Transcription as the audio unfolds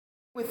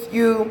with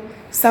you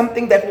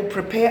something that will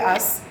prepare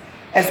us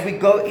as we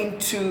go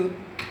into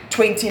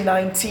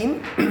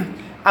 2019.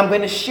 I'm going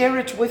to share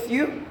it with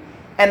you,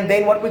 and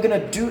then what we're going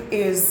to do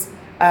is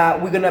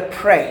we're going to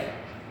pray.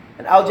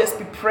 And I'll just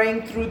be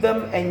praying through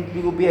them, and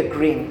we will be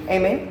agreeing.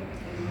 Amen?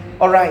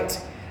 All right.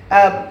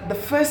 The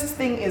first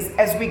thing is,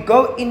 as we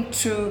go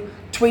into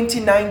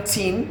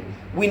 2019,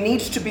 we need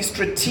to be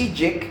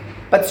strategic,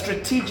 but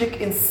strategic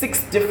in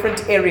 6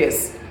 different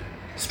areas.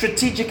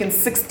 Strategic in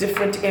 6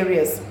 different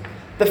areas.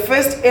 The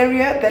first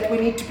area that we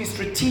need to be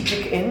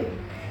strategic in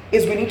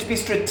is we need to be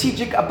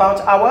strategic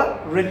about our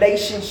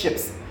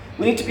relationships.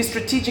 We need to be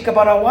strategic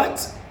about our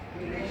what?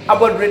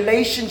 Our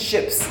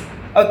relationships.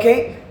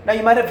 Okay? Now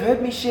you might have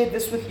heard me share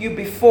this with you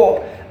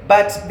before,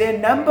 but there are a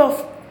number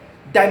of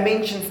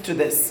dimensions to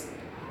this.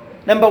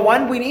 Number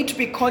one, we need to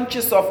be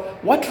conscious of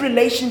what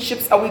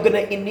relationships are we going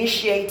to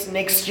initiate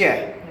next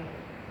year.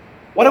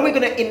 What are we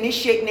going to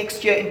initiate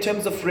next year in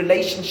terms of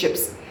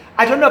relationships?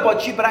 I don't know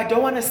about you, but I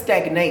don't want to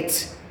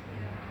stagnate.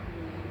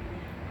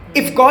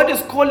 If God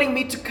is calling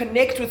me to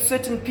connect with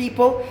certain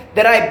people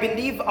that I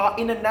believe are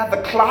in another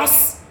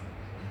class,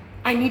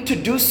 I need to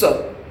do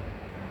so.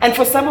 And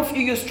for some of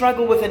you, you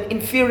struggle with an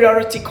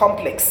inferiority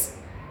complex.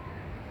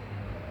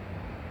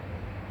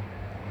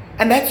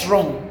 And that's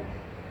wrong.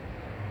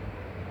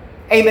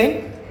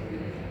 Amen?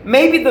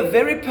 Maybe the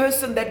very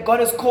person that God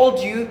has called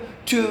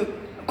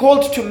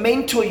to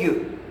mentor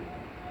you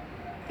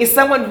is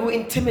someone who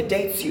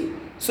intimidates you.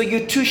 So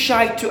you're too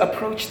shy to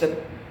approach them.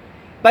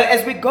 But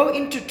as we go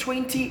into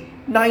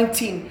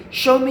 2019,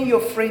 show me your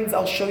friends,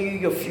 I'll show you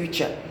your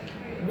future.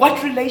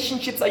 What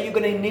relationships are you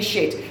going to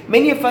initiate?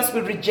 Many of us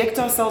will reject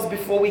ourselves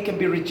before we can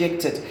be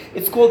rejected.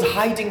 It's called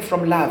hiding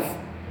from love.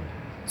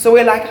 So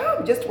we're like,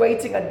 I'm just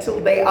waiting until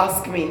they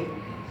ask me.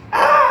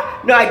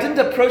 No, I didn't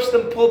approach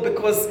them, Paul,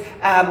 because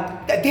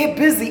they're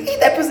busy.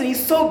 That person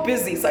is so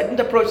busy, so I didn't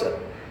approach them.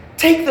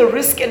 Take the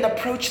risk and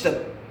approach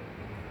them.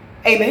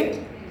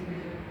 Amen?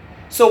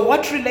 So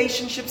what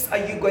relationships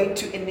are you going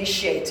to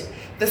initiate?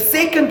 The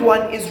second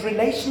one is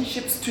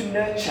relationships to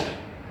nurture.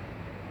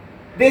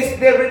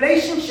 There are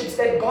relationships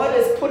that God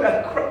has put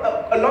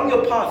along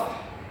your path,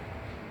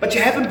 but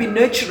you haven't been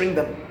nurturing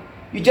them.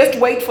 You just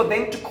wait for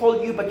them to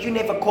call you, but you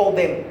never call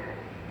them.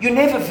 You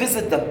never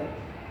visit them.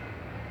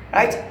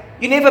 Right?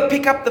 You never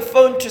pick up the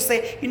phone to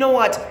say, you know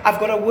what, I've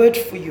got a word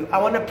for you. I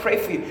want to pray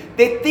for you.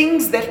 There are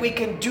things that we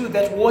can do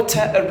that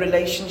water a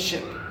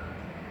relationship.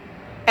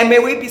 And may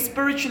we be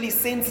spiritually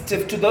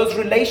sensitive to those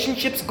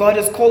relationships God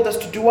has called us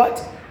to do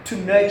what? To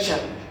nurture.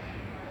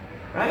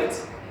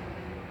 Right?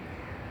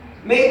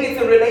 Maybe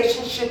it's a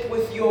relationship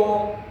with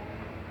your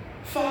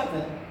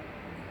father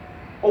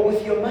or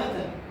with your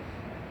mother.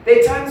 There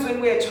are times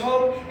when we're at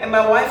home and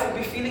my wife will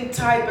be feeling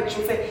tired, but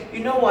she'll say, you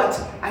know what,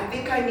 I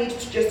think I need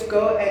to just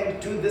go and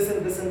do this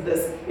and this and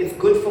this. It's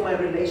good for my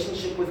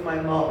relationship with my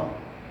mom.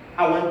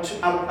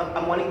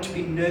 I'm wanting to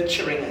be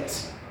nurturing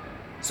it.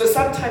 So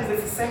sometimes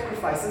there's a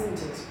sacrifice, isn't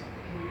it?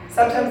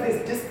 Sometimes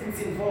there's distance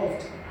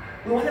involved.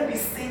 We want to be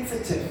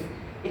sensitive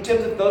in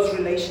terms of those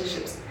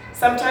relationships.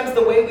 Sometimes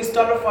the way we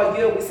start off our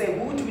year, we say,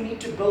 who do we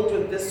need to build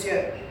with this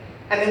year?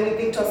 And then we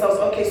think to ourselves,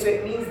 okay, so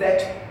it means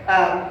that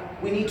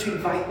we need to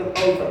invite them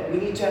over. We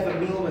need to have a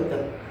meal with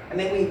them. And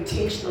then we're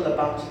intentional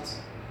about it.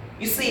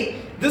 You see,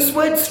 this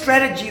word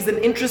strategy is an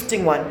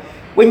interesting one.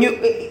 When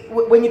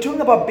you're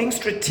talking about being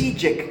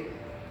strategic,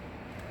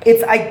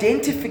 it's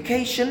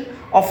identification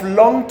of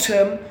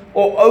long-term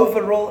or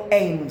overall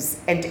aims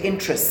and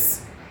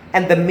interests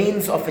and the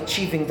means of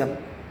achieving them.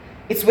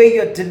 It's where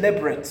you're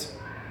deliberate.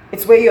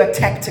 It's where you're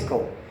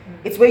tactical.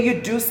 It's where you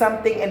do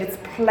something and it's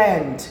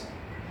planned.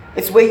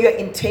 It's where you're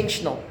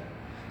intentional.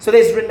 So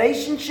there's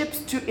relationships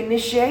to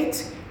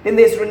initiate. Then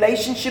there's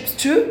relationships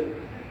to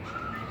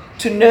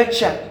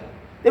nurture.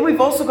 Then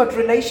we've also got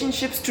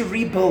relationships to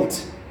rebuild.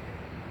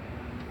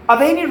 Are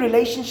there any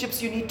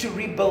relationships you need to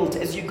rebuild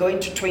as you go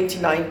into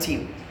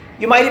 2019?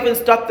 You might even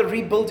start the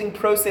rebuilding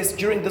process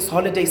during this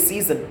holiday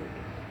season.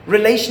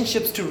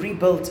 Relationships to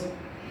rebuild.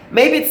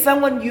 Maybe it's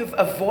someone you've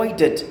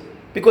avoided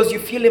because you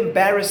feel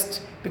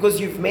embarrassed because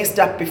you've messed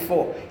up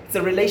before. It's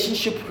a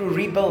relationship to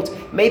rebuild.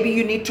 Maybe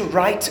you need to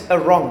right a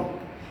wrong.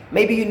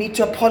 Maybe you need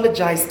to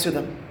apologize to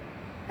them.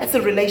 That's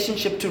a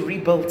relationship to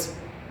rebuild.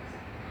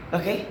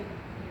 Okay?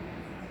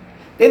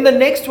 Then the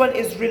next one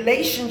is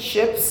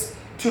relationships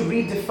to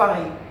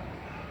redefine.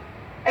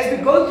 As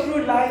we go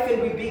through life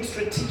and we're being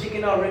strategic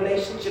in our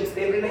relationships,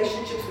 there are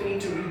relationships we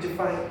need to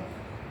redefine.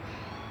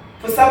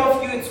 For some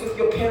of you, it's with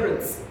your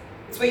parents.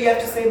 It's where you have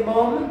to say,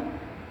 Mom,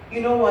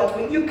 you know what,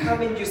 when you come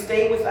and you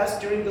stay with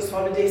us during this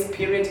holidays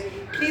period,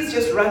 please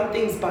just run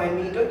things by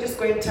me. Don't just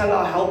go and tell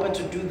our helper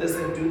to do this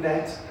and do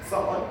that,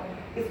 so on.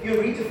 If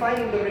you're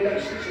redefining the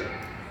relationship.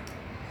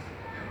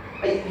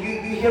 Are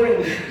you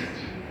hearing me?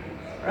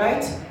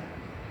 Right?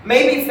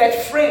 Maybe it's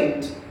that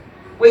friend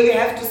where you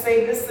have to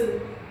say,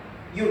 listen,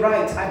 you're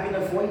right, I've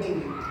been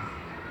avoiding you.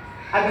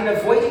 I've been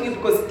avoiding you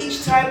because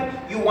each time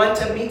you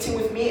want a meeting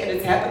with me, and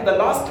it's happened the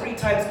last 3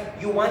 times,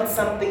 you want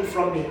something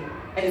from me.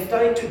 And it's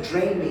starting to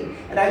drain me.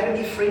 And I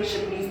believe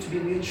friendship needs to be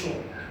mutual.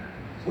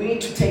 We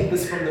need to take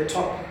this from the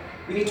top.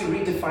 We need to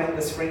redefine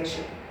this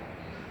friendship.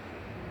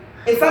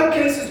 In some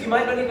cases, you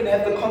might not even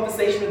have the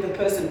conversation with the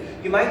person.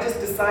 You might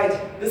just decide,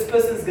 this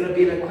person is going to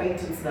be an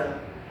acquaintance now.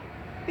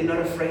 They're not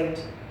a friend.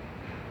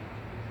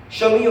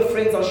 Show me your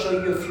friends, I'll show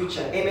you your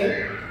future.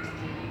 Amen?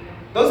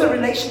 Those are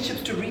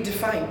relationships to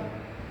redefine.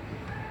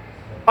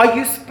 Are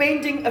you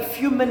spending a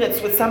few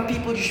minutes with some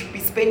people you should be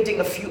spending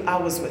a few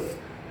hours with?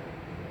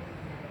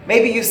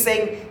 Maybe you're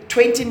saying,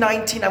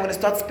 2019, I'm going to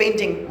start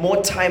spending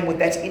more time with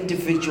that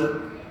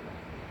individual.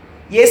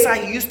 Yes,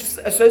 I used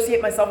to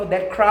associate myself with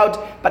that crowd,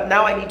 but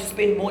now I need to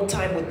spend more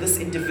time with this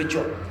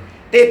individual.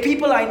 There are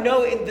people I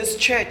know in this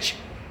church,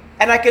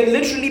 and I can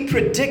literally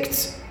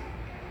predict.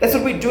 That's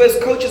what we do as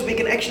coaches. We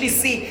can actually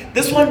see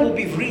this one will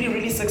be really,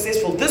 really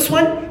successful. This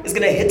one is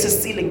going to hit a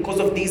ceiling because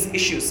of these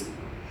issues.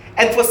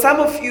 And for some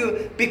of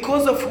you,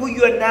 because of who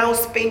you are now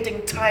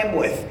spending time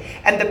with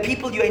and the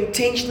people you're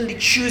intentionally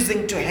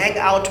choosing to hang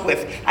out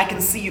with, I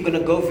can see you're going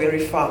to go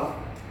very far.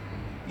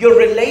 Your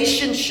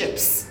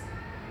relationships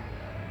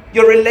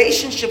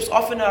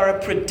often are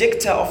a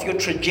predictor of your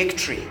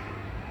trajectory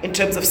in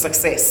terms of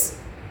success.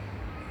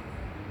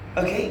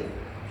 Okay?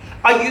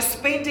 Are you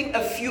spending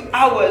a few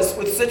hours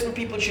with certain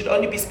people you should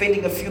only be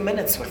spending a few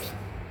minutes with?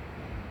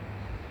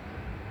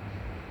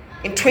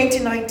 In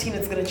 2019,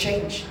 it's going to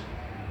change.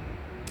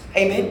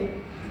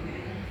 Amen?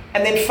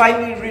 And then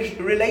finally,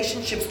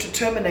 relationships to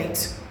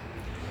terminate.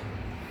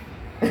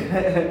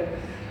 There's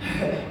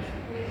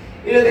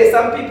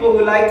some people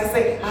who like to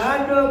say,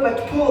 no,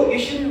 but Paul, you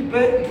shouldn't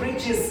burn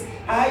bridges.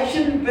 I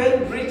shouldn't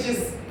burn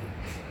bridges.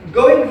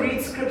 Go and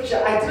read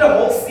scripture. I did a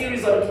whole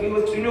series on it. When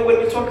we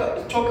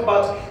talk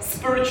about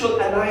spiritual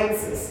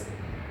alliances.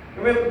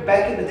 Remember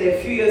back in the day,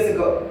 a few years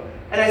ago,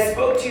 and I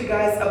spoke to you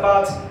guys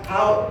about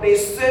how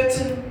there's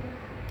certain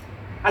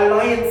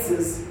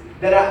alliances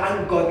that are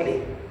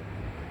ungodly.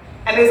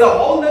 And there's a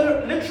whole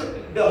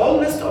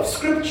list of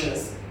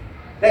scriptures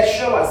that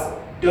show us,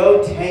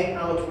 don't hang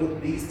out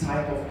with these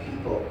type of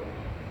people.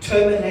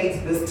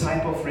 Terminate this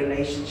type of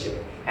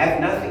relationship. Have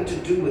nothing to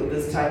do with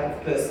this type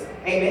of person.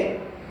 Amen?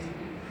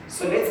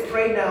 So let's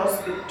pray now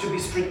to be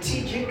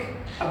strategic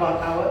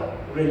about our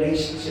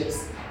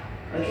relationships.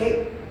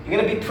 Okay? You're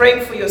going to be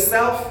praying for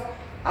yourself.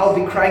 I'll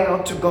be crying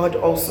out to God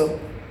also.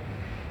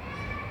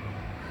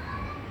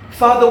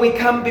 Father, we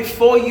come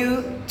before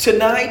you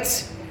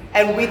tonight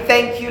and we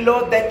thank you,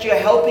 Lord, that you're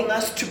helping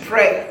us to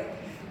pray.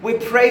 We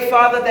pray,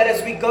 Father, that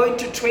as we go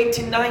into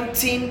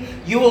 2019,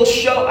 you will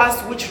show us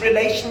which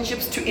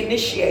relationships to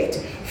initiate.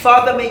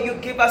 Father, may you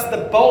give us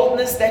the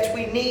boldness that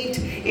we need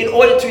in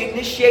order to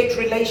initiate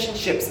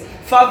relationships.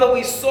 Father,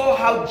 we saw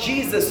how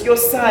Jesus, your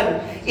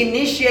son,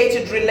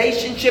 initiated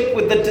relationship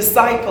with the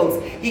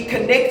disciples. He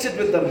connected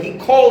with them. He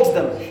called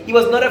them. He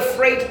was not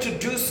afraid to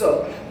do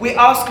so. We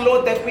ask,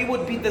 Lord, that we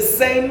would be the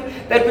same,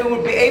 that we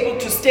would be able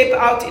to step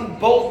out in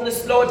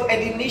boldness, Lord,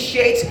 and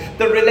initiate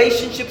the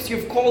relationships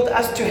you've called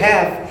us to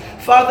have.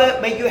 Father,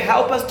 may you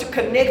help us to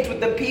connect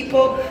with the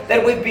people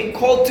that we've been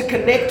called to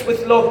connect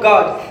with, Lord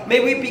God.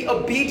 May we be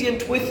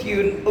obedient with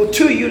you, or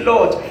to you,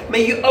 Lord.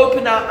 May you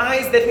open our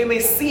eyes that we may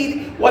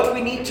see what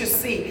we need to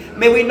see.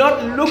 May we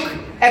not look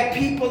at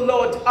people,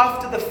 Lord,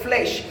 after the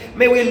flesh.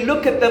 May we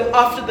look at them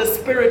after the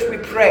Spirit, we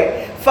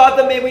pray.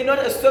 Father, may we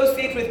not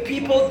associate with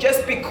people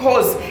just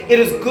because it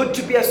is good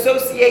to be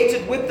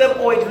associated with them,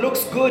 or it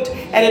looks good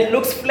and it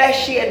looks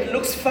flashy and it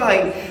looks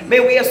fine. May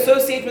we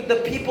associate with the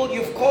people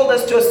you've called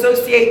us to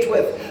associate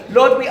with.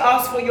 Lord, we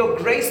ask for your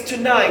grace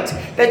tonight,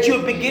 that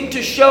you'll begin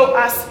to show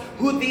us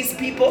who these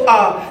people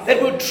are,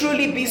 that would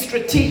truly be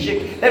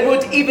strategic, that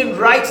would even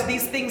write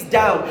these things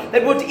down,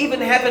 that would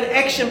even have an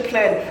action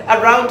plan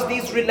around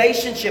these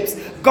relationships.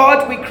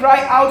 God, we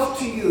cry out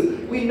to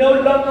you. We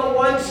no longer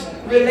want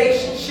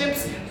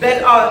relationships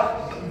that are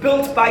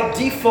built by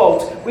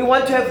default. We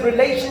want to have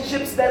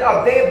relationships that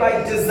are there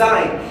by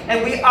design,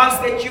 and we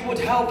ask that you would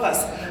help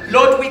us.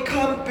 Lord, we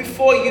come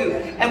before you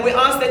and we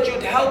ask that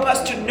you'd help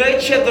us to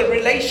nurture the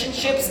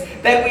relationships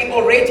that we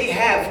already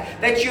have,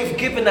 that you've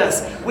given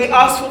us. We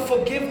ask for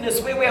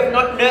forgiveness where we have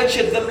not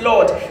nurtured them,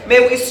 Lord.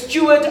 May we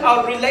steward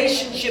our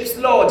relationships,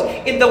 Lord,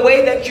 in the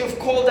way that you've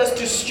called us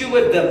to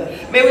steward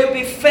them. May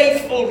we be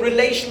faithful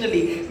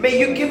relationally. May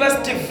you give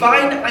us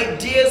divine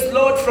ideas,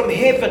 Lord, from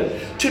heaven,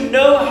 to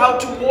know how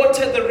to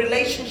water the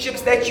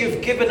relationships that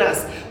you've given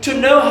us,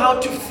 to know how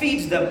to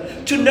feed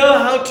them, to know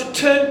how to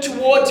turn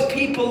towards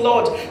people,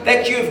 Lord,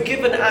 that you've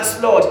given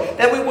us, Lord,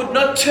 that we would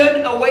not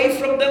turn away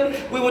from them,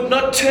 we would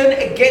not turn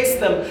against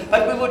them,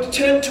 but we would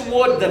turn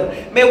toward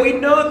them. May we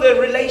know the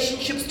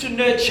relationships to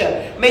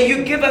nurture. May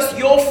you give us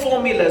your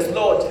formulas,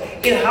 Lord,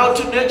 in how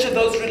to nurture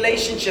those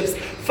relationships.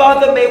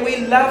 Father, may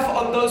we love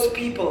on those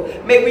people.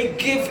 May we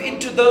give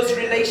into those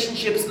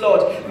relationships,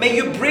 Lord. May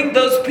you bring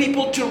those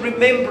people to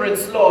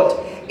remembrance, Lord,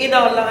 in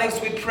our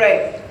lives, we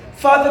pray.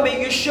 Father,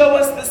 may you show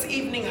us this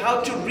evening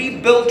how to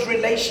rebuild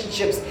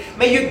relationships.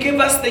 May you give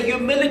us the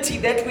humility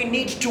that we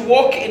need to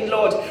walk in,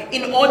 Lord,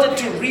 in order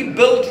to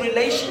rebuild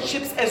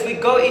relationships as we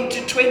go into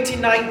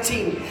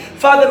 2019.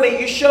 Father, may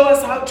you show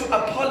us how to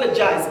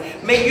apologize.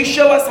 May you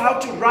show us how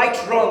to right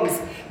wrongs.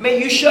 May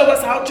you show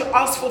us how to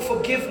ask for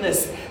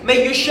forgiveness.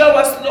 May you show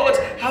us, Lord,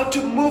 how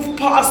to move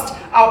past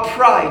our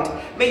pride.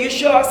 May you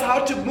show us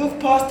how to move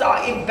past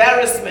our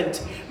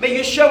embarrassment. May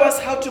you show us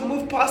how to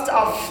move past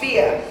our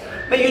fear.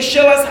 May you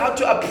show us how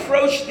to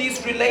approach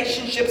these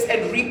relationships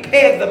and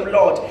repair them,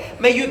 Lord.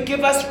 May you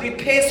give us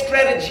repair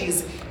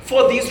strategies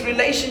for these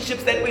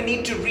relationships that we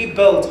need to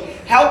rebuild.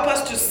 Help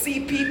us to see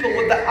people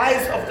with the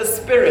eyes of the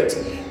Spirit.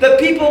 The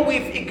people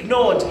we've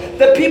ignored,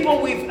 the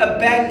people we've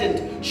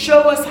abandoned.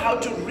 Show us how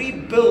to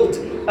rebuild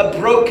a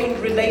broken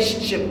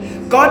relationship.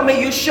 God,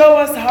 may you show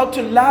us how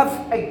to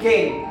love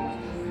again.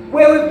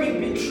 Where we've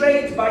been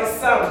betrayed by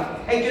some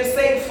and you're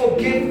saying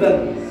forgive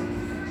them.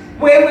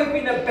 Where we've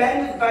been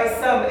abandoned by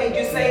some and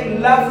you're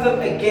saying love them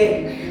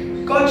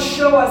again. God,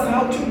 show us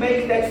how to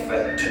make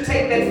to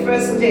take that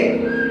first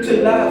step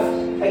to love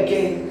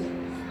again.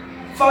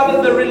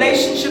 Father, the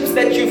relationships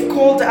that you've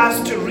called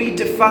us to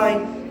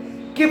redefine,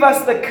 give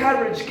us the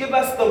courage, give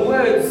us the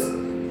words,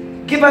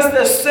 give us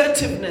the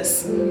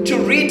assertiveness to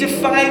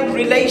redefine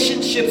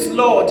relationships,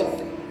 Lord.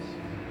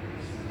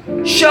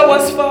 Show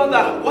us,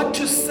 Father, what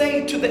to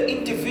say to the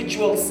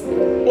individuals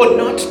or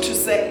not to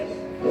say.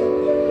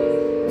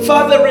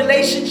 Father,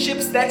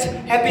 relationships that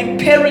have been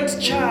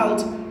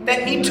parent-child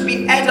that need to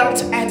be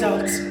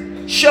adult-adult.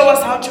 Show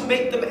us how to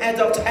make them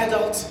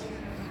adult-adult.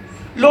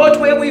 Lord,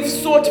 where we've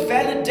sought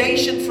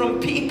validation from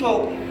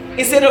people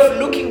instead of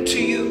looking to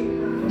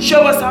you,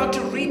 show us how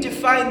to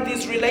redefine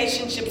these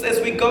relationships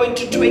as we go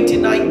into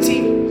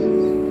 2019.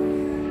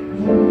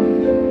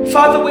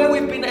 Father, where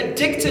we've been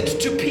addicted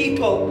to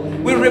people,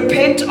 we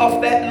repent of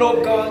that,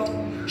 Lord God.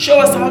 Show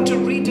us how to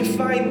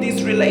redefine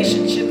these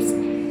relationships.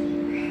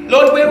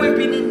 Lord, where we've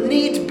been in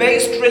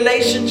need-based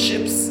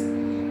relationships,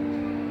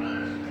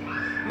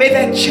 may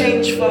that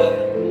change,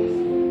 Father.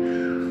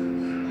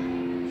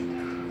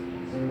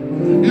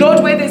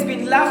 Lord, where there's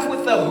been love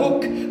with a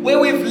hook, where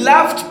we've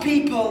loved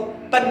people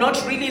but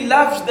not really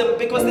loved them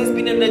because there's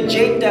been an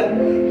agenda,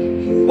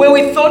 where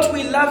we thought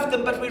we loved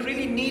them but we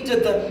really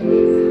needed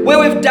them, where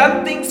we've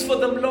done things for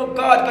them, Lord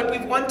God, but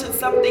we've wanted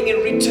something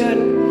in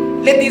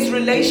return. Let these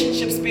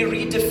relationships be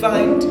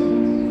redefined.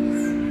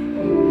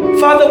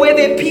 Father, where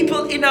there are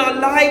people in our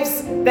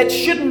lives that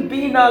shouldn't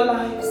be in our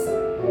lives,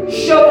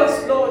 show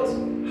us, Lord,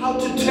 how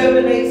to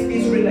terminate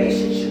these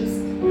relationships.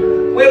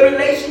 Where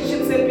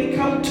relationships have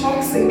become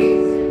toxic,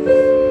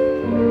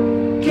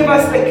 give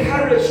us the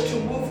courage to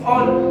move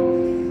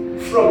on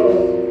from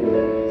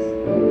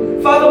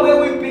them. Father, where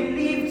we've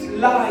believed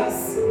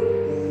lies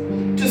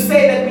to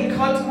say that we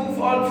can't move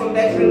on from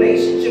that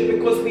relationship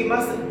because we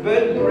mustn't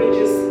burn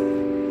bridges,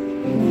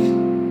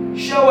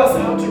 show us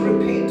how to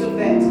repent of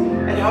that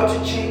and how to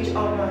change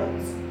our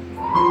minds.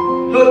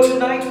 Lord,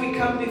 tonight we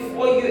come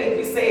before you and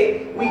we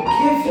say, we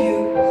give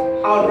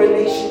you our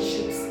relationships.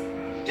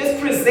 Just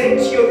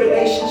present your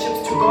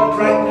relationships to God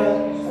right now.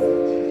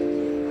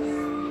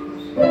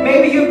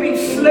 Maybe you've been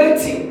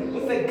flirting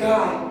with a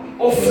guy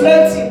or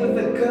flirting with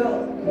a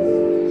girl.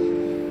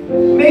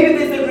 Maybe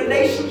there's a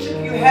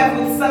relationship you have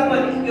with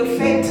someone in your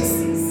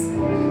fantasies.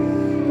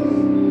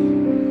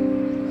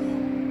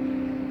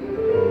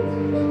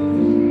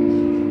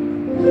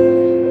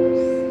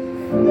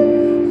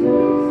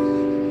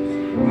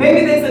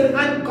 Maybe there's an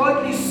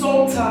ungodly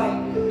soul tie.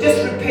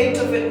 Just repent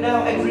of it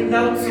now and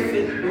renounce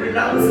it.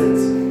 Renounce it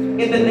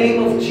in the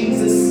name of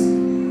Jesus.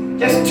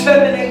 Just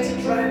terminate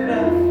it right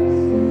now.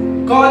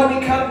 God, we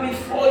come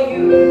before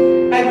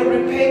you and we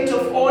repent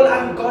of all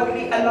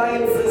ungodly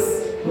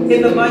alliances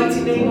in the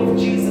mighty name of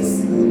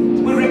Jesus.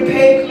 We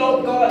repent,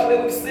 Lord God,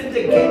 where we've sinned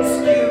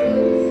against you.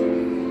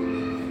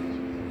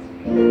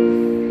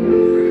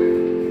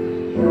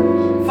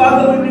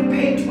 Father, we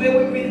repent where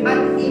we've been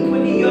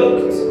unequally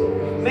yoked.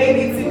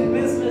 Maybe it's in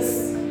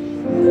business.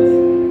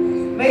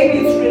 Maybe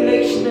it's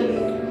relationally.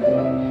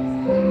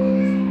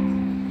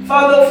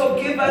 Father,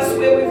 forgive us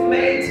where we've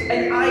made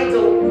an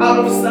idol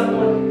out of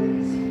someone.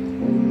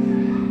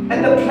 And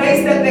the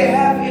place that they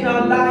have in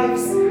our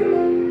lives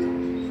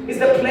is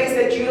the place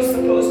that you're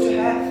supposed to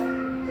have.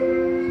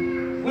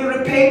 We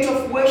repent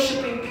of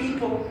worshiping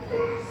people.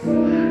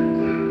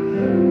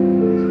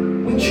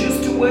 We choose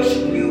to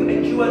worship you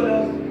and you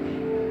alone.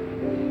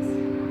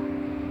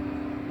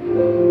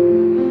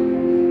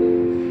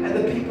 And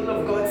the people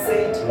of God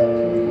said,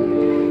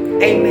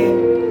 Amen.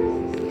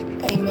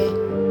 Amen.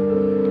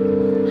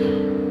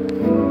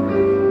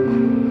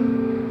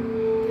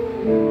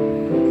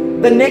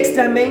 The next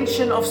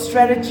dimension of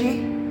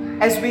strategy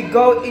as we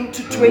go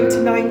into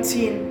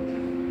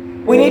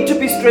 2019, we need to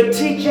be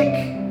strategic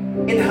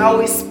in how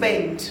we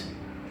spend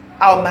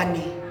our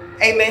money.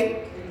 Amen.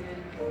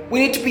 We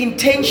need to be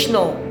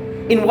intentional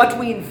in what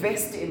we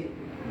invest in.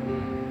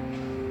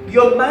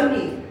 Your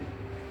money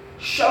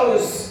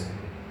shows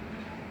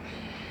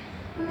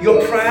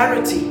your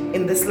priority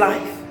in this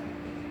life.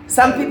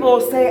 Some people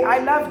will say, I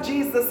love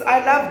Jesus,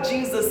 I love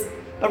Jesus.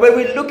 But when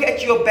we look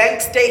at your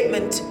bank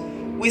statement,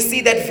 we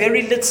see that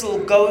very little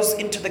goes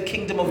into the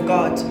kingdom of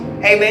God.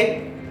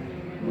 Amen.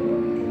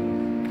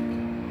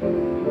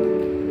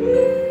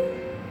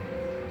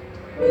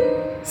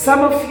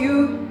 Some of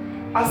you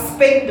are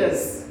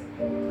spenders.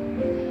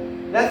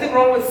 Nothing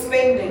wrong with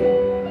spending.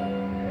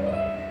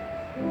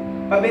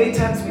 But many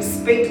times we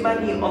spend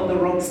money on the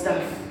wrong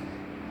stuff.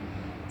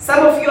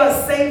 Some of you are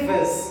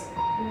savers,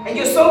 and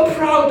you're so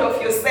proud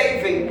of your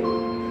saving.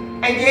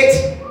 And yet,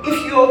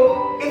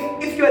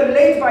 if you're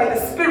led by the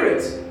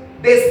Spirit,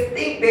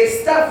 there's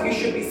stuff you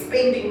should be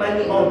spending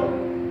money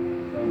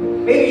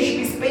on. Maybe you should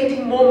be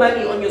spending more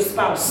money on your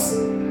spouse,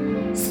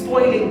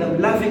 spoiling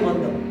them, loving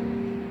on them.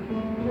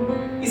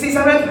 You see,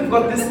 sometimes we've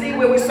got this thing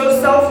where we're so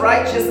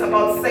self-righteous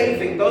about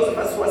saving, those of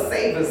us who are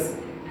savers,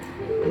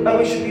 but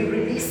we should be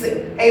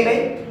releasing.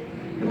 Amen?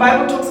 The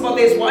Bible talks about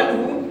there's one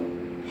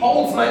who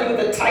holds money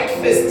with a tight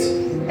fist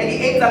and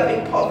he ends up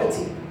in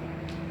poverty.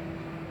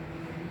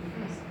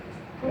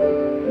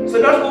 So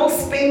not all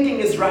spending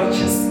is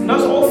righteous.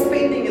 Not all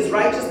spending is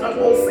righteous. Not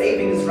all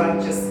saving is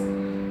righteous.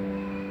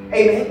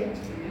 Amen?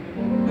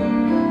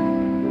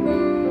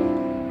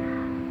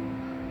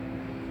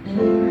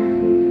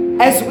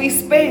 As we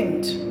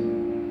spend,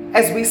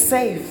 as we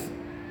save,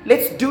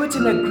 let's do it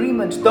in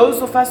agreement. Those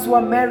of us who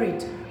are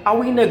married, are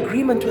we in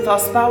agreement with our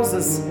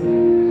spouses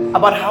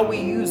about how we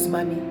use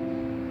money?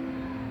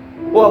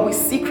 Or are we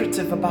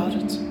secretive about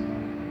it?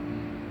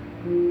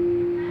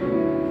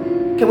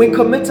 Can we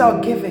commit our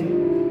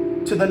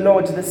giving to the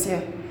Lord this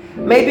year?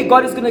 Maybe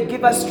God is going to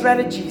give us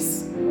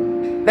strategies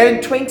that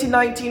in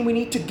 2019 we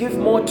need to give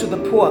more to the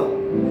poor.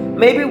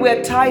 Maybe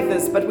we're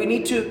tithers, but we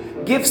need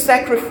to give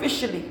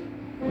sacrificially.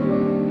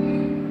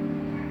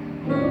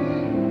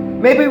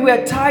 Maybe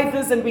we're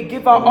tithers and we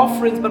give our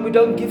offerings, but we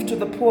don't give to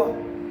the poor.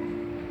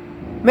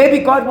 Maybe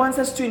God wants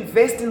us to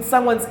invest in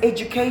someone's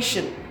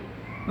education.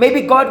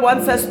 Maybe God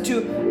wants us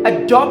to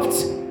adopt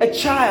a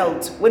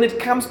child when it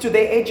comes to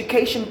their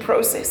education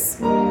process.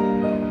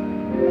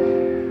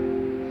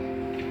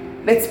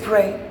 Let's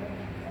pray.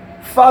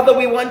 Father,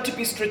 we want to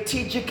be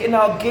strategic in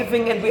our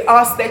giving, and we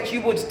ask that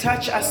you would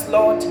touch us,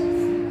 Lord.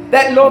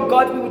 That, Lord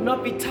God, we would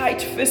not be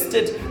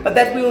tight-fisted, but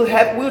that we would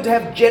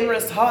have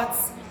generous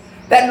hearts.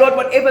 That, Lord,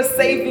 whatever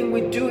saving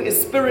we do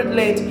is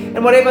Spirit-led,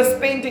 and whatever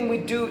spending we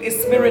do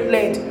is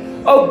Spirit-led.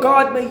 Oh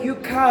God, may you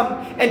come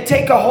and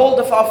take a hold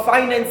of our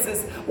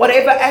finances.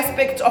 Whatever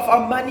aspect of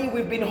our money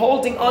we've been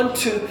holding on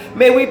to,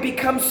 may we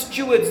become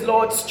stewards,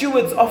 Lord,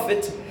 stewards of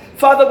it.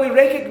 Father, we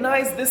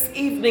recognize this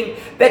evening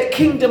that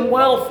kingdom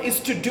wealth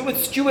is to do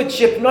with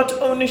stewardship, not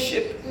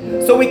ownership.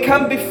 So we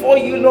come before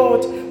you,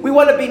 Lord. We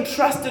want to be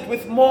entrusted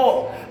with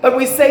more. But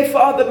we say,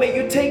 Father, may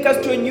you take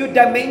us to a new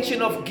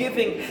dimension of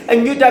giving, a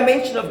new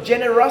dimension of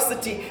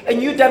generosity, a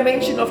new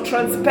dimension of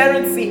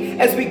transparency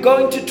as we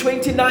go into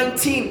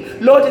 2019.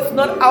 Lord, it's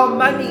not our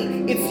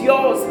money, it's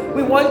yours.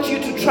 We want you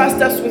to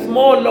trust us with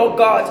more, Lord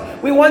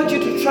God. We want you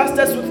to trust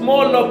us with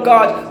more, Lord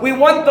God. We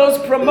want those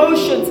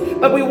promotions,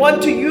 but we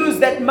want to use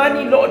that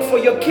money, Lord, for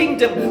your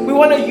kingdom. We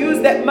want to use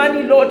that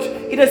money, Lord,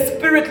 in a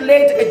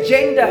Spirit-led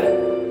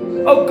agenda.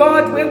 Oh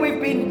God, where we've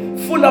been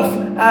full of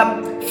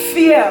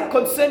fear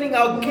concerning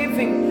our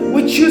giving,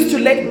 we choose to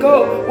let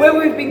go. Where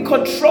we've been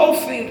control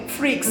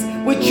freaks,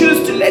 we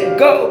choose to let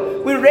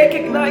go. We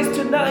recognize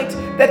tonight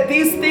that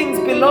these things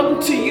belong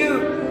to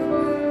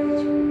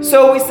you.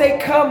 So we say,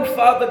 come,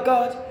 Father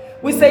God.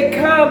 We say,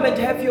 come and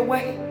have your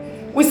way.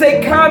 We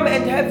say, come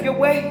and have your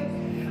way.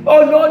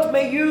 Oh Lord,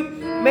 may you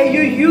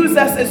use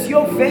us as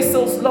your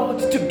vessels, Lord,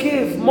 to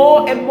give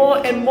more and more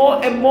and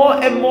more and more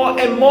and more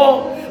and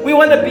more. We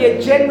want to be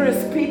a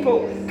generous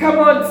people. Come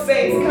on,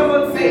 saints. Come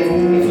on, saints.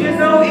 If you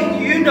know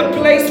you're in a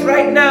place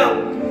right now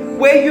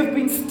where you've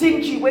been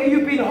stingy, where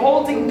you've been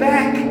holding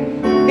back,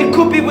 it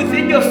could be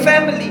within your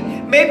family.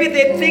 Maybe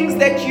there are things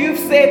that you've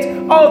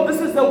said, oh, this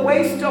is a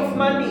waste of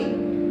money.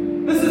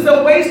 This is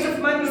a waste of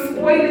money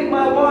spoiling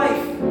my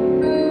wife.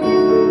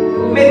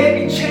 May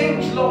there be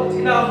change, Lord,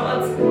 in our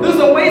hearts. This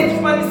is a waste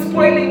of money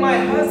spoiling my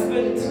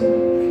husband.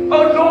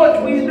 Oh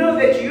Lord, we know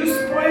that you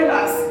spoil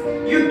us.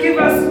 You give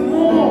us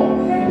more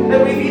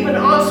than we've even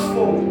asked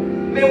for.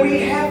 May we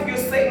have your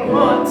same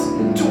heart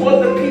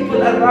toward the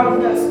people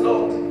around us,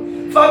 Lord.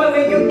 Father,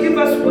 may you give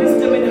us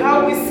wisdom in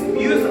how we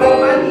use our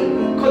money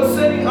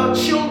concerning our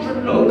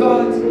children, Lord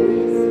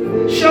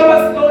God. Show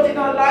us, Lord, in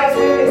our lives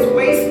where there's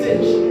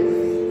wastage.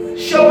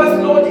 Show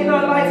us, Lord, in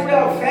our life where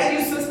our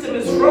value system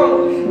is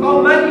wrong.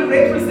 Our money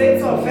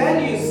represents our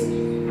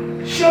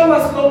values. Show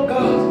us, Lord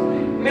God.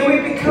 May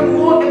we become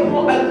more and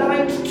more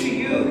aligned to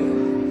you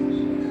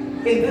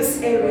in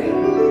this area.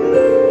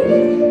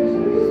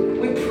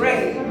 We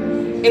pray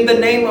in the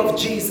name of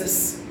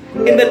Jesus.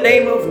 In the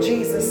name of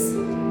Jesus.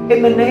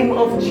 In the name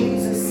of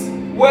Jesus.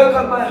 Work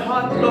on my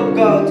heart, Lord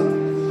God.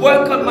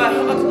 Work on my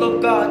heart,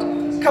 Lord God.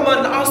 Come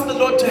on, ask the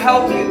Lord to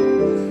help you.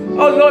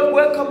 Oh Lord,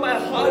 work on my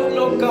heart,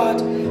 Lord God.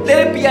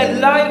 Let it be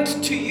aligned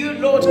to you,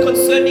 Lord,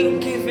 concerning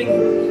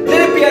giving.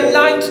 Let it be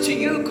aligned to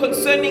you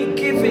concerning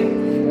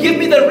giving. Give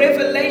me the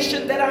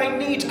revelation that I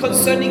need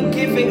concerning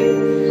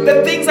giving.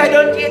 The things I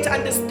don't yet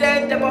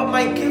understand about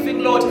my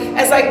giving, Lord.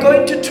 As I go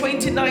into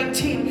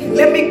 2019,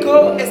 let me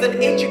go as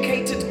an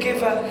educated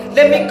giver.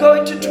 Let me go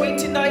into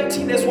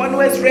 2019 as one who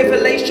has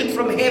revelation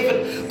from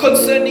heaven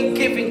concerning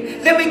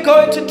giving. Let me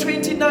go into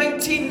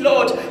 2019,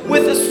 Lord,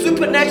 with a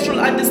supernatural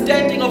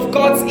understanding of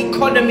God's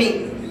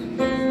economy.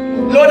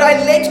 Lord,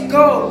 I let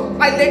go.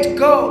 I let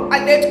go.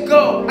 I let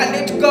go. I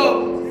let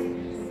go.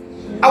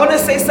 I want to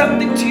say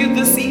something to you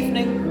this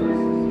evening.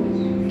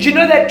 Do you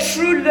know that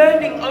true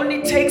learning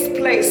only takes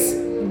place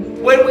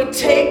when we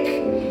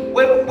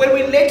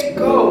let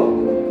go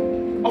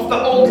of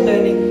the old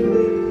learning?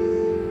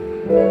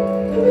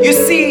 You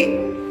see,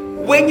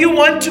 when you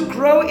want to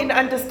grow in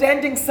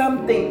understanding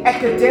something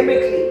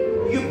academically,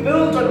 you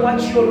build on what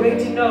you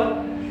already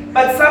know.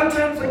 But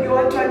sometimes when you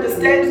want to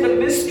understand the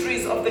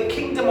mysteries of the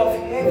kingdom of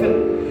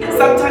heaven,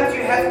 sometimes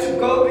you have to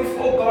go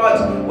before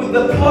God with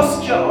the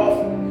posture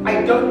of,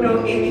 I don't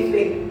know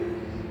anything.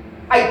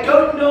 I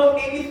don't know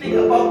anything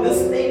about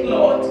this thing,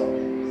 Lord.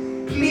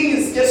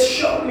 Please just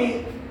show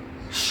me.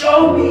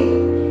 Show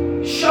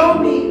me. Show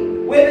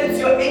me. Whether it's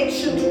your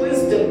ancient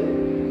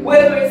wisdom,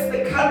 whether it's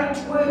the current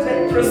word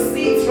that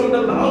proceeds from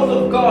the mouth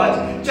of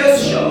God,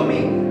 just show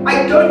me.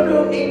 I don't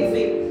know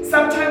anything.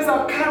 Sometimes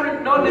our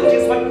current knowledge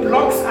is what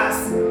blocks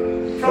us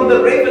from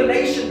the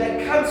revelation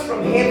that comes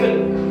from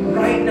heaven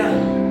right now.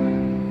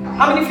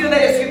 How many feel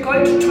that as you go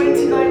into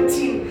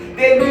 2019,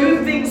 there are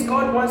new things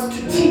God wants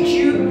to teach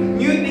you,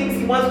 new things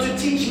He wants to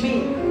teach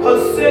me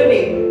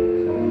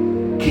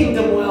concerning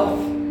kingdom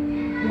wealth.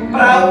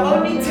 But I'll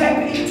only tap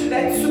into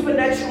that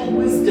supernatural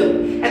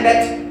wisdom and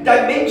that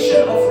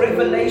dimension of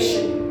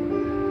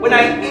revelation when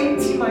I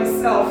empty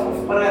myself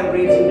of what I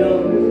already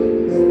know.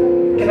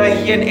 Can I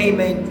hear an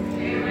amen?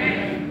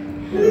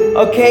 Amen.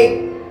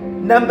 Okay,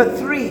 number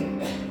three.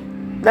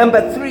 I'm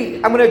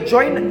going to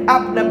join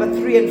up number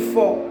 3 and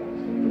 4.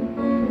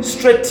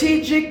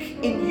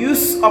 Strategic in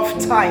use of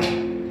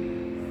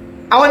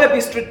time. I want to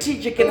be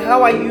strategic in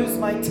how I use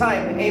my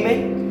time.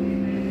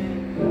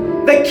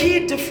 Amen. The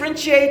key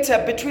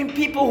differentiator between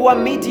people who are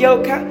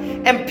mediocre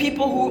and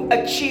people who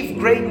achieve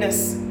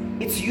greatness,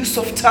 it's use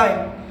of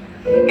time.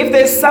 If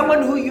there's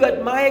someone who you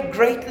admire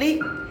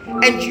greatly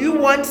and you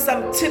want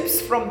some tips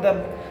from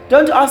them,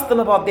 don't ask them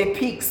about their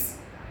peaks.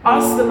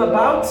 Ask them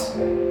about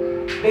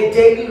their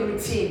daily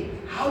routine.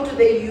 How do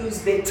they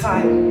use their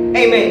time?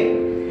 Amen.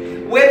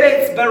 Whether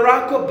it's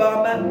Barack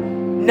Obama,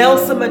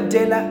 Nelson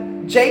Mandela,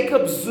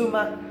 Jacob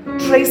Zuma,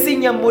 Tracy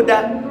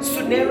Nyamuda,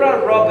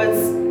 Sunera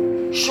Roberts,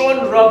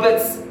 Sean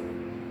Roberts,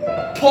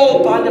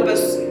 Paul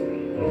Barnabas,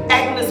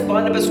 Agnes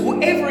Barnabas,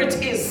 whoever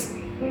it is,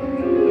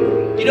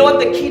 you know what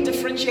the key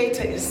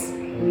differentiator is?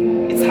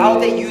 It's how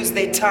they use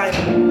their time.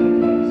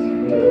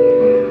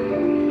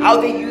 How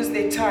they use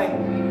their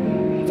time.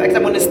 In fact,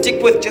 I'm going to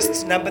stick with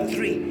just number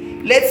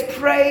 3. Let's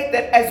pray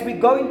that as we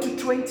go into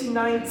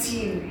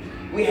 2019,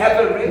 we have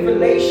a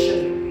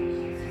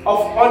revelation of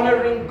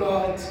honoring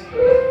God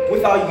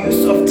with our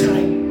use of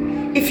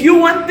time. If you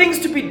want things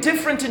to be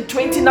different in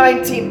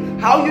 2019,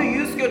 how you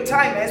use your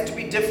time has to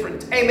be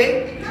different.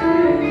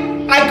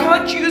 Amen? I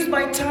can't use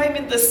my time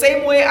in the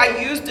same way I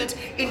used it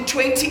in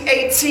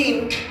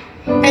 2018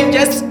 and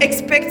just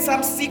expect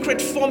some secret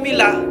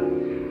formula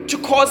to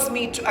cause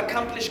me to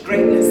accomplish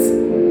greatness.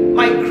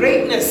 My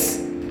greatness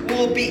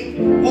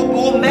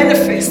will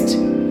manifest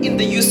in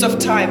the use of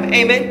time.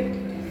 Amen?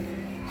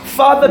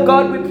 Father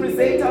God, we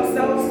present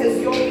ourselves as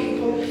your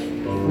people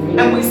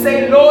and we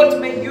say, Lord,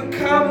 may you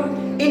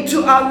come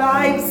into our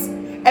lives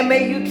and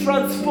may you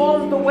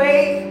transform the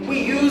way we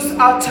use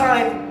our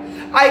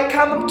time. I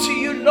come to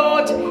you,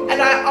 Lord,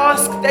 and I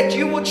ask that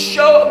you would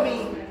show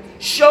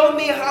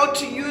me how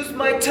to use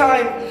my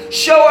time.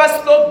 Show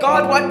us, Lord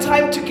God, what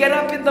time to get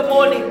up in the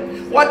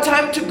morning, what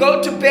time to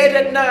go to bed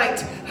at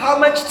night, how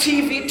much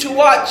TV to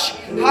watch,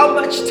 how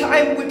much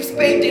time we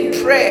spend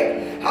in prayer,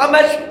 how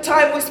much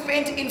time we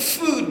spend in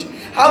food,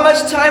 how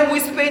much time we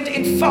spend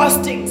in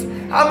fastings,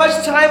 how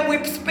much time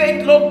we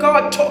spend, Lord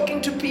God, talking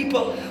to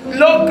people.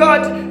 Lord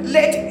God,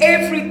 let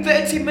every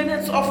 30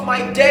 minutes of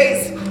my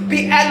days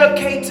be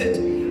allocated.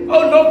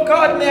 Oh Lord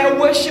God, may I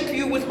worship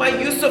you with my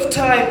use of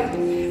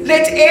time.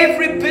 Let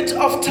every bit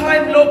of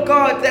time, Lord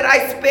God, that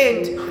I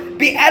spend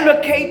be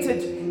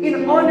allocated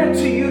in honor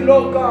to you,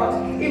 Lord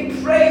God,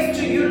 in praise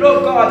to you,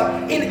 Lord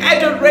God, in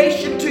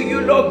adoration to you,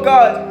 Lord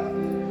God.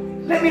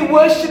 Let me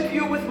worship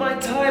you with my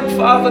time,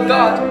 Father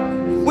God.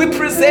 We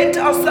present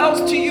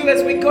ourselves to you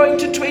as we go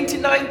into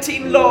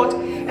 2019, Lord,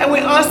 and we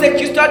ask that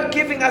you start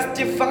giving us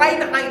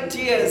divine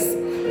ideas,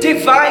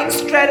 divine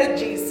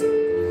strategies.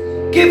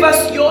 Give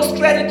us your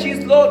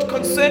strategies, Lord,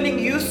 concerning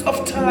use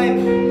of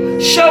time.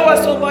 Show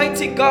us,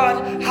 Almighty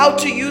God, how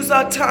to use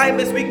our time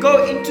as we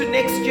go into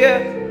next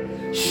year.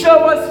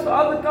 Show us,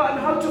 Father God,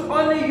 how to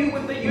honor you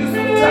with the use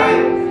of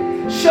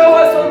time. Show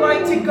us,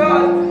 Almighty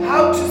God,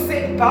 how to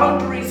set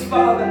boundaries,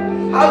 Father.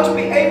 How to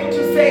be able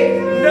to say,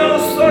 no,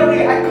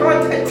 sorry, I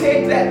can't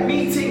attend that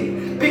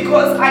meeting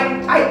because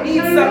I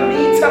need some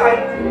me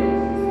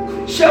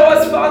time. Show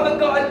us, Father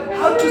God,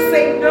 how to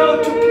say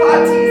no to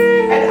parties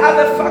and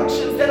other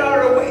functions that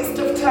are a waste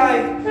of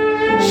time.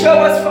 Show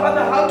us,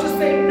 Father, how to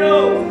say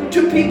no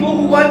to people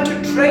who want to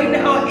drain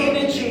our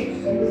energy.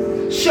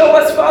 Show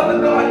us, Father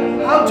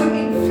God, how to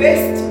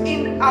invest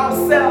in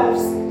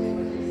ourselves.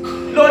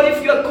 Lord,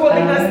 if you're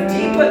calling us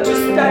deeper to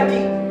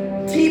study,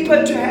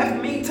 deeper to have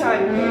me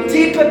time,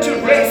 deeper to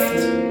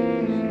rest,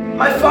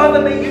 my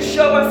Father, may you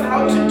show us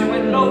how to do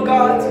it, Lord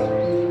God.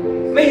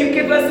 May you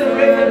give us a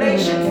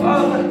revelation,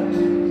 Father,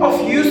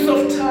 of use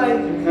of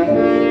time.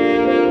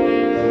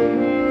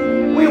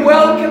 We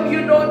welcome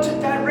you, Lord, to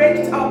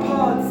direct our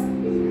paths.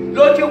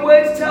 Lord, your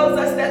word tells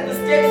us that the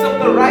steps of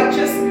the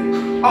righteous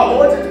are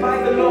ordered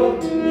by the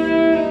Lord.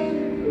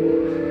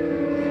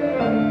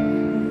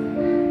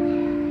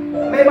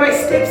 May my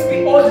steps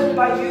be ordered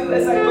by you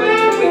as I go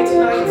into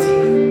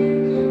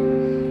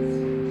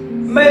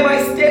 2019. May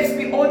my steps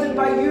be ordered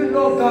by you,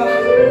 Lord God.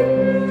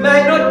 May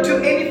I not do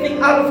anything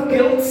out of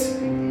guilt.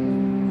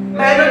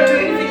 May I not do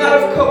anything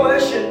out of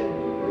coercion.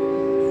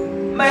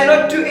 May I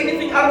not do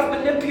anything out of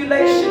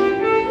manipulation.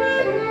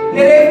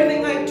 Let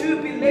everything I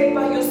do be led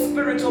by your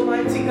Spirit,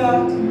 Almighty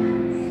God.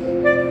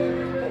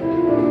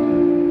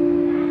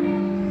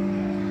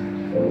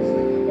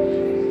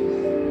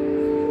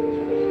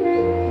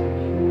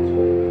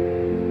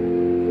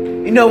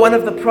 You know, one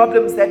of the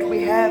problems that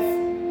we have,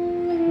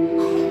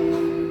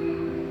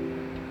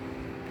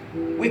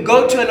 we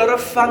go to a lot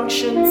of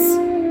functions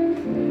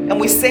and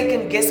we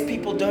second guess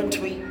people, don't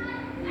we?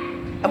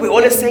 And we're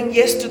always saying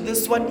yes to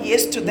this one,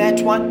 yes to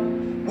that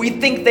one. We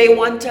think they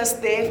want us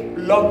there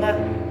longer,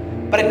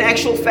 but in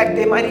actual fact,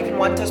 they might even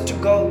want us to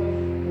go.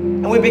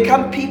 And we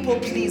become people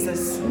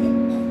pleasers.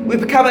 We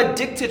become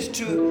addicted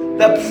to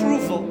the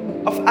approval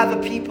of other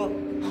people.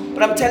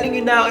 But I'm telling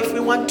you now, if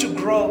we want to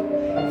grow,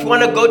 if we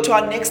want to go to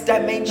our next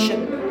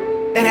dimension,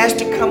 that has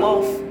to come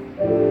off.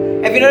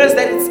 Have you noticed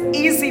that it's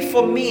easy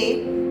for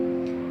me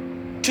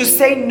to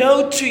say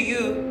no to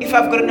you if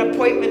I've got an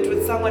appointment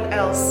with someone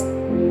else?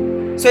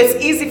 So it's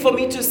easy for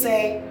me to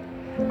say,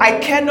 I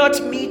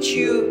cannot meet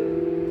you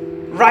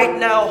right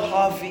now,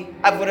 Harvey.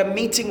 I've got a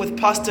meeting with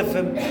Pastor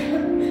Vim.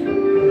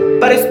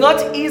 But it's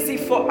not easy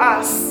for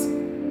us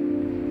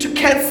to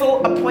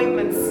cancel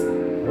appointments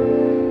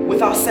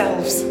with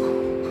ourselves.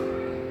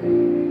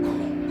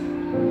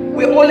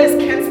 We're always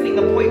canceling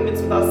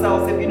appointments with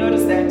ourselves. Have you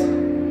noticed that?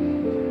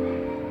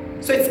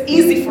 So it's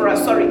easy for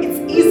us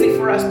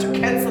to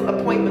cancel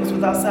appointments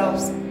with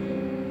ourselves.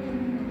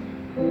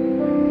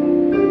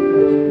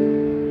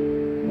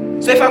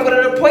 So if I've got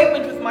an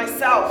appointment with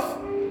myself,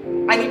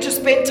 I need to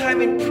spend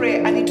time in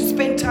prayer. I need to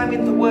spend time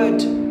in the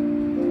Word.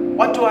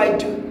 What do?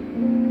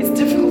 It's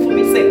difficult for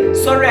me to say,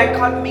 sorry, I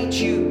can't meet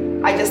you.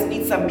 I just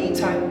need some me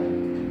time.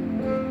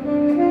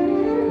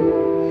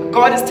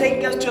 God is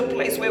taking us to a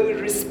place where we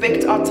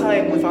respect our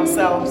time with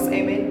ourselves.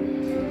 Amen.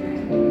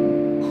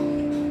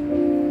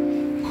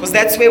 Because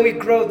that's where we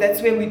grow. That's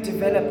where we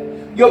develop.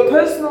 Your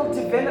personal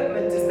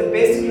development is the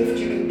best gift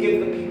you can give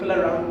the people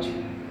around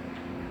you.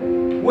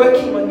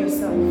 Working on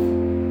yourself.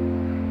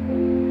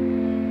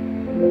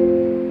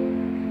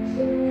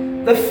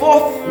 The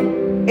fourth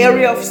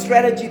area of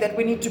strategy that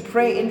we need to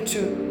pray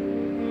into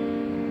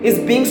is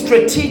being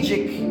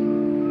strategic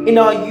in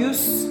our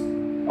use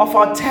of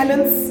our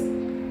talents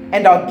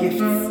and our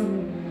gifts.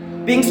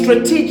 Being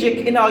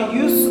strategic in our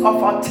use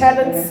of our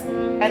talents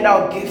and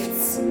our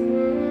gifts.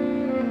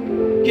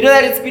 You know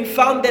that it's been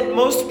found that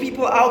most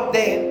people out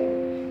there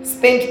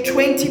spend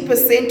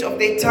 20% of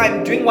their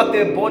time doing what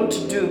they're born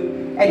to do,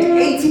 and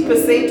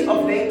 80%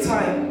 of their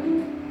time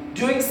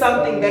doing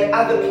something that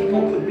other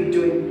people could be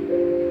doing.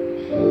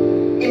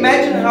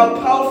 Imagine how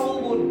powerful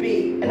it would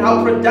be and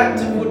how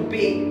productive it would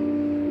be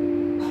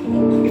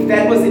if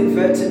that was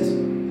inverted.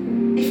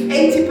 If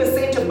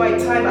 80% of my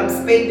time I'm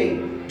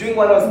spending doing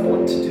what I was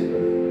born to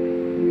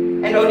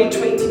do, and only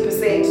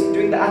 20%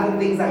 doing the other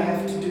things I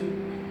have to do.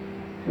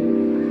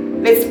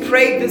 Let's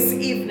pray this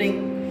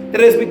evening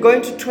that as we go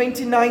into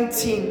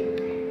 2019,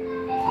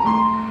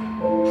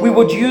 we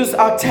would use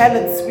our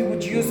talents, we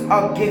would use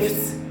our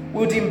gifts,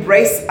 we would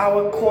embrace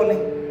our calling.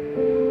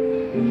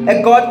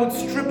 And God would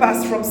strip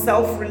us from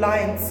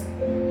self-reliance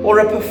or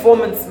a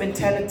performance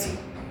mentality.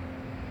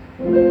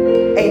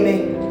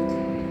 Amen.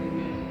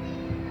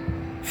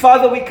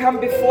 Father, we come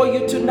before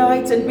you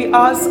tonight and we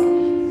ask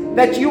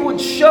that you would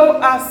show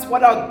us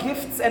what our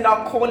gifts and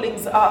our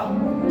callings are.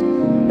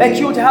 That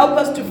you would help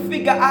us to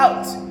figure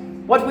out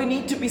what we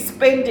need to be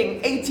spending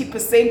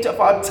 80% of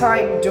our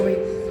time doing.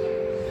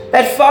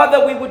 That,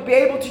 Father, we would be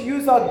able to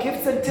use our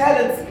gifts and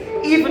talents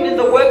even in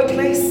the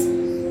workplace,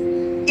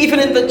 even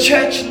in the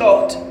church,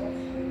 Lord.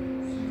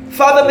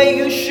 Father, may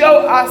you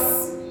show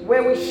us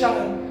where we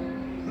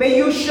shine. May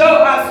you show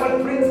us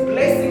what brings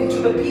blessing to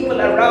the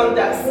people around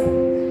us.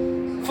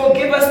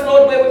 Forgive us,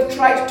 Lord, where we've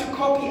tried to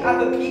copy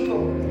other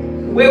people,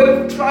 where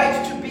we've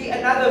tried to be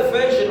another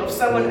version of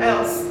someone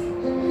else.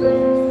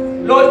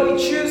 Lord, we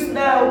choose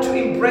now to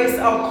embrace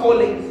our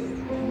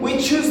calling. We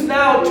choose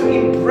now to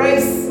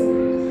embrace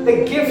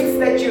the gifts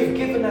that you've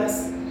given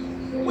us.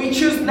 We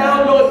choose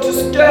now, Lord, to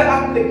stir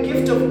up the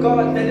gift of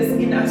God that is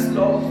in us,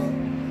 Lord.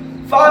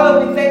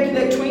 Father, we thank you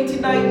that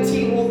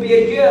 2019 will be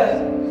a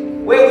year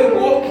where we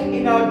walk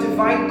in our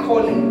divine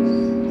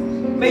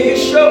calling. May you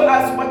show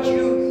us what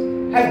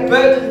you have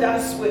burdened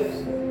us with.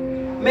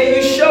 May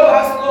you show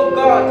us, Lord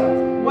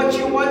God, what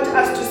you want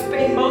us to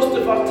spend most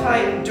of our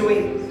time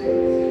doing.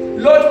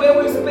 Lord,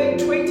 where we spend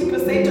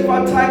 20% of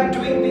our time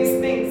doing these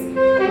things,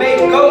 may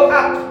it go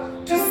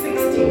up to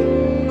 60.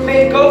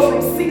 May it go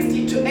from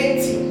 60 to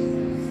 80.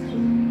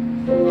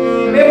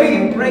 May we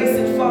embrace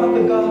it,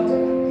 Father God.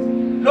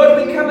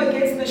 Lord, we come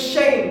against the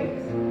shame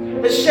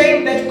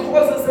that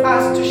causes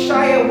us to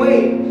shy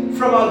away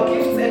from our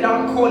gifts and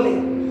our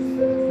calling.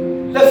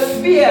 The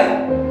fear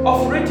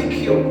of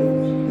ridicule,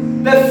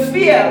 the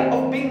fear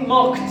of being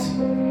mocked.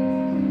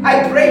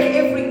 I break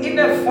every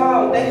inner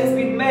vow that has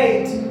been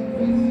made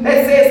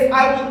that says,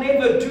 I will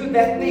never do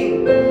that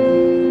thing.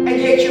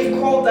 And yet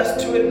you've called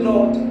us to it,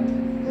 Lord.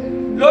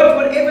 Lord,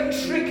 whatever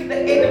trick the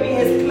enemy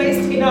has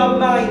placed in our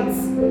minds,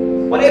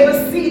 whatever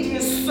seed he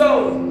has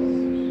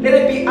sown, let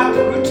it be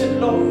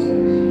uprooted, Lord.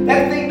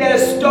 That thing that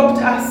has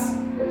stopped us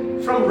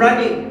from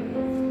running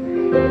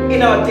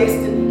in our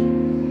destiny.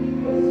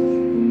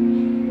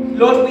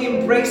 Lord, we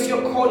embrace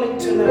your calling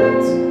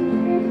tonight.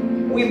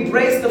 We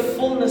embrace the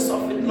fullness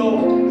of it,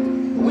 Lord.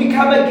 We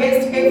come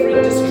against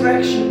every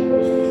distraction.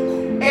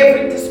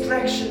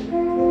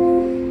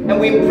 And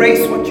we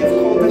embrace what you've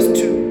called us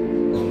to.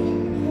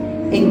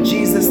 In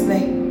Jesus'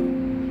 name.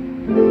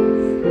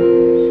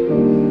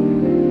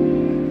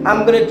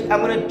 I'm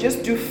gonna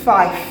just do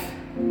 5.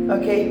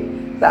 Okay?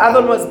 The other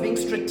one was being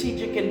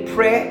strategic in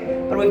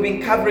prayer, but we've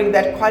been covering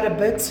that quite a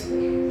bit.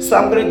 So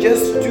I'm gonna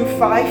just do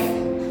 5.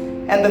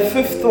 And the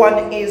 5th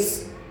one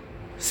is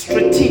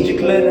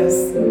strategic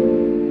learners.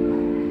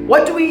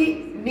 What do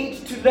we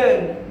need to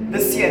learn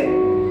this year?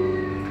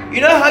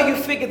 You know how you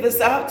figure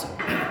this out?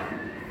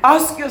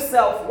 Ask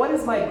yourself, what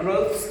is my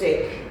growth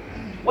step?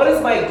 What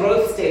is my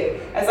growth step?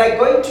 As I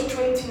go into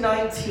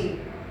 2019,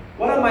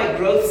 what are my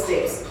growth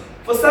steps?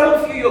 For some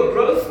of you, your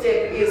growth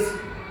step is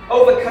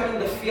overcoming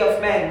the fear of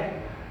man.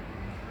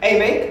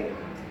 Amen?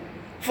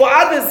 For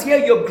others here,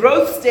 your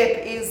growth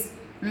step is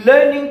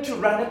learning to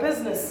run a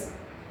business.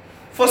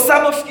 For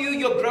some of you,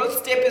 your growth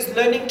step is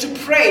learning to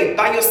pray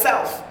by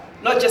yourself,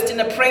 not just in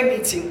a prayer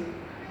meeting.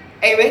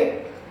 Amen?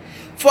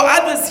 For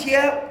others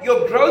here,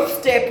 your growth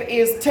step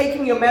is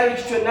taking your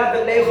marriage to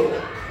another level,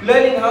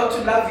 learning how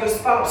to love your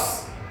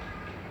spouse.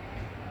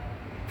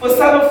 For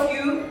some of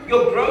you,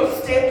 your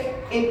growth step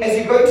as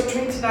you go into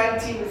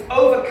 2019 is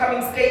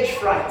overcoming stage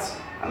fright.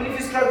 How many of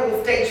you struggle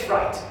with stage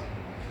fright?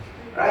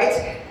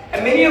 Right?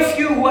 And many of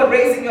you who are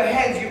raising your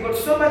hands, you've got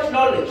so much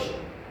knowledge.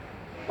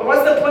 But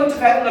what's the point of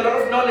having a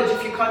lot of knowledge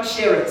if you can't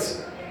share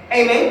it?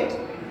 Amen?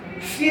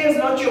 Fear is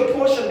not your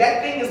portion.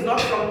 That thing is not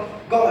from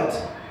God.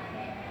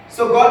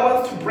 So God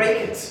wants to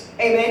break it.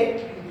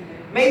 Amen?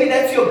 Maybe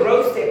that's your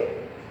growth step.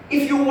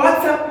 If you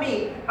WhatsApp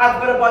me,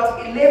 I've got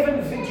about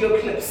 11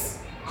 video clips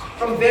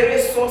from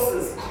various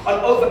sources on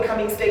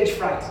overcoming stage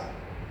fright.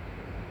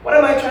 What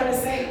am I trying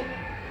to say?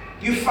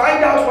 You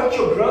find out what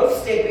your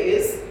growth step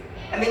is,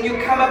 and then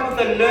you come up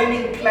with a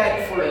learning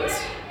plan for it.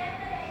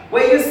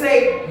 Where you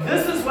say,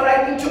 this is what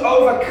I need to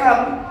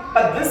overcome,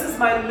 but this is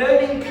my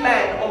learning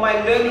plan or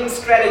my learning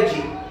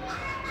strategy.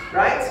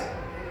 Right?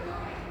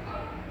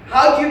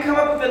 How do you come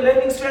up with a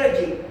learning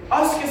strategy?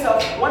 Ask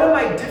yourself, what are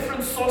my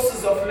different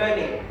sources of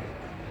learning?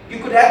 You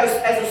could have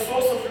as a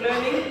source of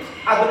learning,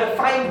 I'm going to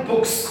find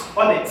books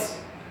on it.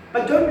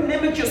 But don't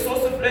limit your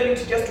source of learning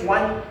to just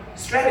one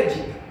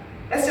strategy.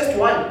 That's just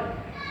one.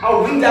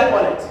 I'll read up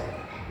on it.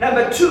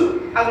 Number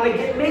 2, I'm going to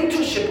get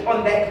mentorship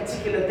on that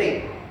particular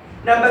thing.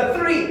 Number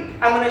 3,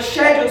 I'm going to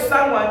shadow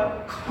someone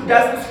who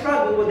doesn't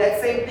struggle with that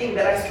same thing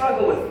that I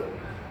struggle with.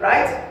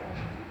 Right?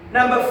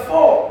 Number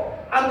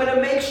 4, I'm going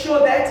to make sure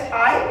that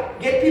I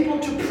get people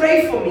to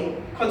pray for me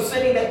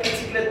concerning that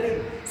particular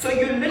thing. So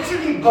you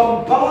literally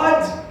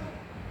bombard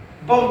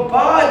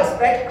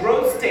that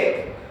growth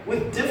step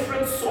with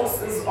different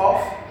sources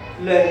of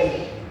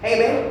learning.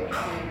 Amen?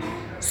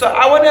 So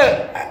I want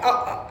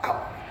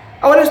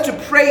us to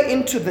pray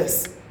into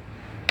this.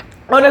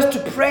 I want us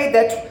to pray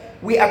that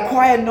we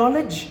acquire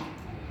knowledge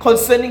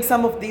concerning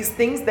some of these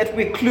things that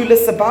we're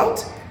clueless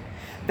about,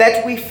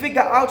 that we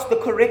figure out the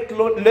correct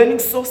learning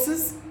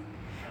sources,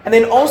 and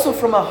then also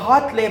from a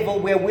heart level,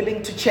 we're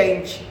willing to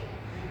change.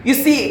 You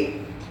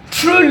see,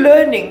 true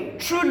learning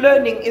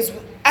is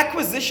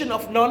acquisition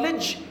of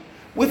knowledge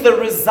with a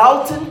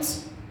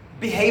resultant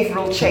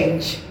behavioral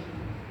change,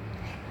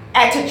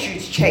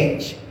 attitude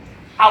change,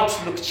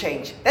 outlook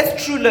change.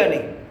 That's true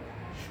learning.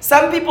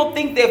 Some people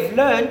think they've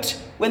learned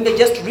when they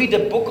just read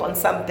a book on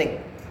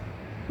something.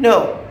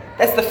 No,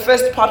 that's the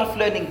first part of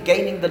learning,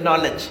 gaining the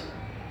knowledge.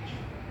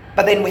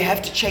 But then we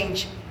have to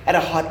change at a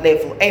heart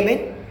level.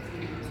 Amen?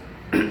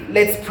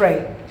 Let's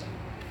pray.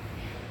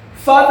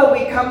 Father,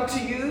 we come to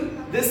you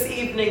this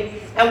evening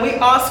and we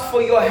ask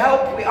for your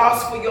help. We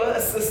ask for your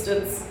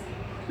assistance.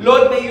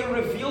 Lord, may you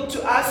reveal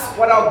to us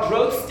what our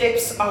growth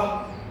steps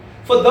are.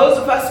 For those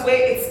of us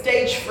where it's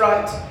stage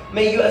fright,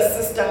 may you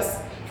assist us.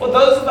 For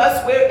those of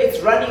us where it's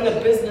running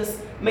a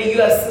business, may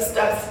you assist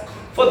us.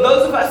 For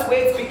those of us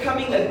where it's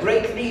becoming a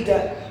great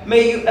leader,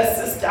 may you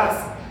assist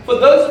us. For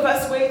those of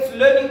us where it's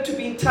learning to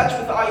be in touch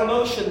with our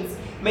emotions,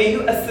 may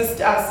you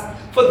assist us.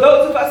 For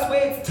those of us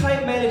where it's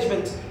time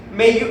management,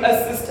 may you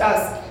assist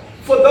us.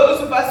 For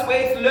those of us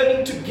where it's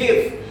learning to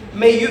give,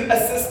 may you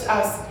assist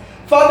us.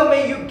 Father,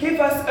 may you give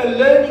us a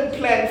learning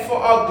plan for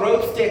our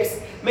growth steps.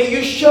 May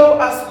you show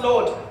us,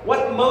 Lord,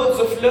 what modes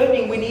of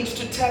learning we need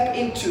to tap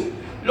into.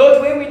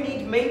 Lord, where we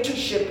need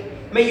mentorship,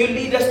 may you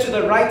lead us to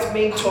the right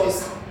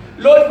mentors.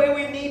 Lord, where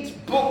we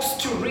need books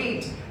to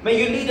read,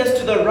 may you lead us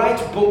to the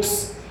right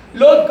books.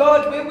 Lord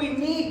God, where we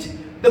need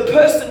the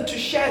person to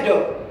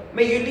shadow,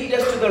 may you lead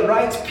us to the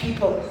right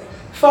people.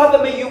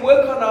 Father, may you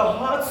work on our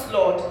hearts,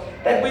 Lord,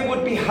 that we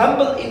would be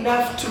humble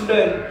enough to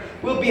learn.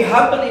 We'll be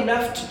humble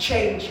enough to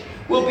change.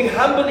 We'll be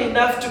humble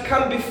enough to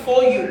come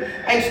before you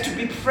and to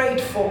be prayed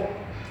for.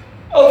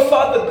 Oh,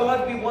 Father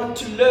God, we want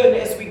to learn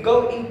as we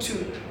go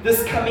into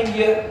this coming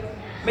year.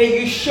 May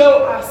you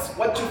show us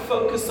what to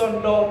focus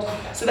on, Lord,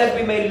 so that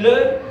we may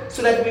learn,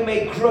 so that we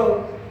may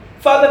grow.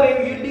 Father,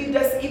 may you lead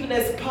us even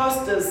as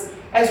pastors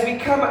as we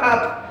come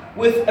up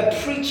with a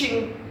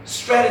preaching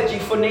strategy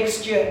for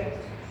next year.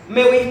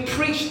 May we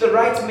preach the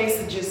right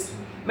messages.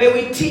 May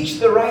we teach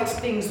the right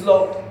things,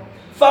 Lord.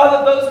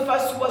 Father, those of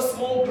us who are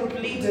small group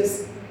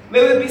leaders,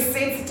 may we be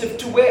sensitive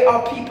to where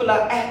our people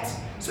are at,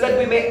 so that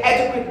we may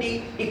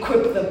adequately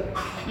equip them.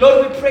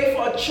 Lord, we pray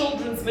for our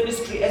children's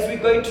ministry as we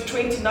go into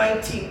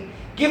 2019.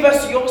 Give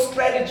us your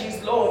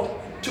strategies, Lord,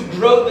 to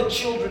grow the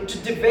children, to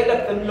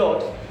develop them,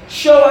 Lord.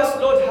 Show us,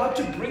 Lord, how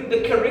to bring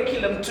the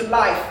curriculum to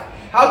life,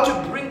 how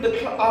to bring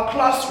our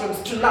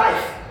classrooms to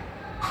life.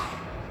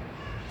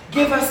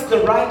 Give us the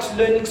right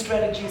learning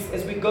strategies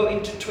as we go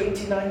into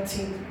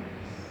 2019.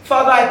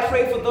 Father, I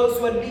pray for those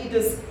who are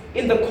leaders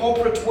in the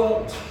corporate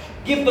world.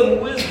 Give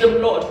them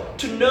wisdom, Lord,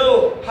 to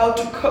know how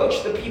to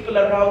coach the people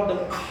around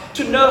them,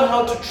 to know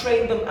how to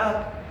train them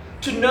up,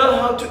 to know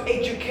how to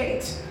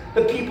educate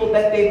the people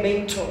that they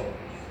mentor.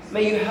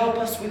 May you help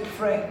us, we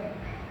pray,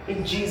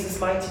 in Jesus'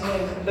 mighty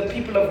name. The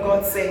people of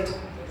God said,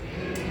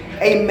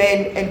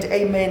 amen and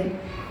amen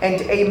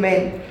and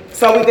amen.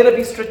 So we're going to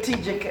be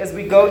strategic as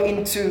we go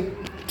into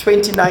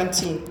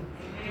 2019.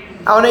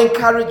 I want to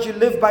encourage you,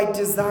 live by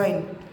design.